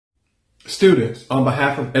Students, on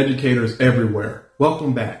behalf of educators everywhere,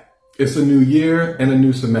 welcome back. It's a new year and a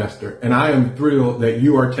new semester, and I am thrilled that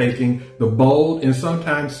you are taking the bold and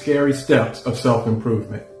sometimes scary steps of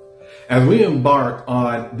self-improvement. As we embark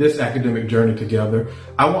on this academic journey together,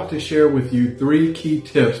 I want to share with you 3 key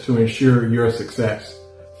tips to ensure your success.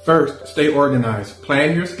 First, stay organized.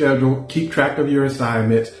 Plan your schedule, keep track of your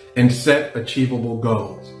assignments, and set achievable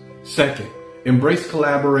goals. Second, embrace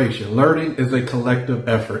collaboration. Learning is a collective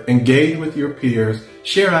effort. Engage with your peers,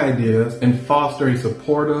 share ideas, and foster a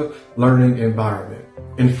supportive learning environment.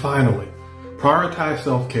 And finally, prioritize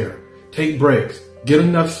self-care. Take breaks, get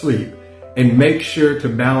enough sleep, and make sure to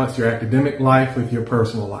balance your academic life with your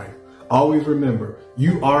personal life. Always remember,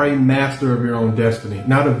 you are a master of your own destiny,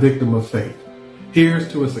 not a victim of fate.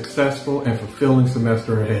 Here's to a successful and fulfilling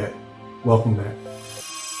semester ahead. Welcome back.